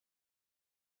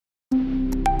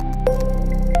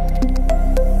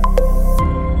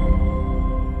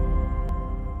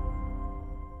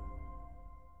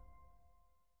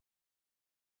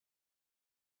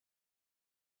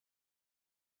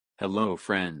Hello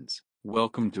friends,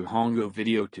 welcome to Hongo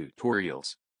video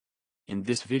tutorials. In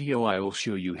this video I will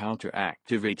show you how to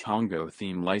activate Hongo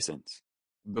theme license.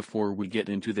 Before we get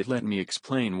into that, let me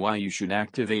explain why you should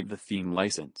activate the theme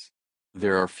license.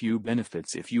 There are few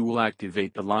benefits if you will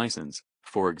activate the license.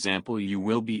 For example, you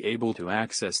will be able to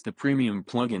access the premium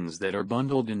plugins that are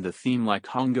bundled in the theme like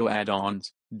Hongo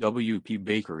add-ons, WP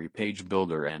Bakery Page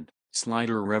Builder and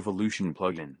Slider Revolution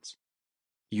plugins.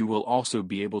 You will also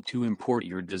be able to import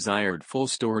your desired full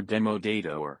store demo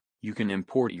data, or you can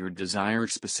import your desired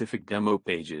specific demo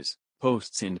pages,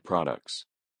 posts and products.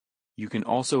 You can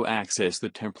also access the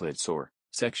templates or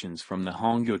sections from the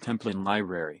Hongo template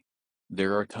library.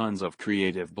 There are tons of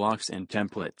creative blocks and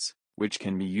templates, which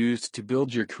can be used to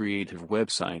build your creative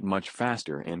website much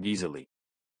faster and easily.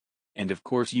 And of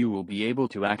course you will be able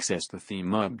to access the theme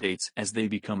updates as they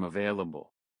become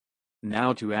available.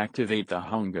 Now to activate the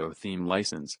Hongo theme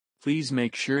license, please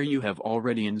make sure you have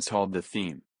already installed the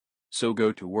theme. So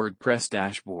go to WordPress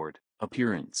dashboard,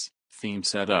 Appearance, Theme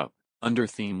Setup, under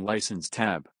Theme License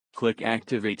tab, click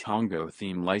Activate Hongo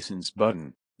Theme License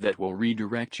button, that will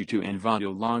redirect you to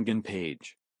Envato login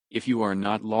page, if you are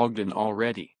not logged in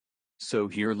already. So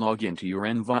here log into your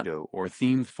Envato or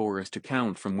Theme Forest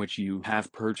account from which you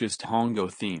have purchased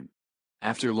Hongo theme.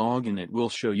 After login it will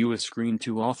show you a screen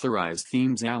to authorize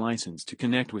themes a license to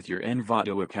connect with your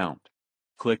Envato account.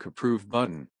 Click Approve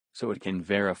button, so it can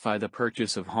verify the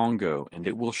purchase of Hongo, and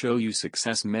it will show you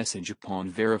success message upon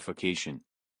verification.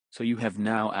 So you have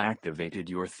now activated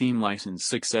your theme license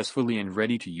successfully and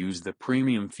ready to use the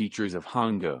premium features of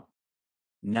Hongo.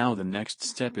 Now the next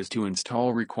step is to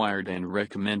install required and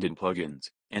recommended plugins,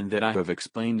 and that I have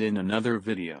explained in another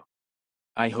video.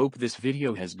 I hope this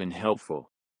video has been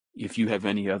helpful. If you have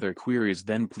any other queries,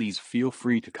 then please feel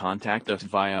free to contact us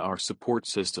via our support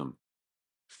system.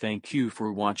 Thank you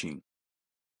for watching.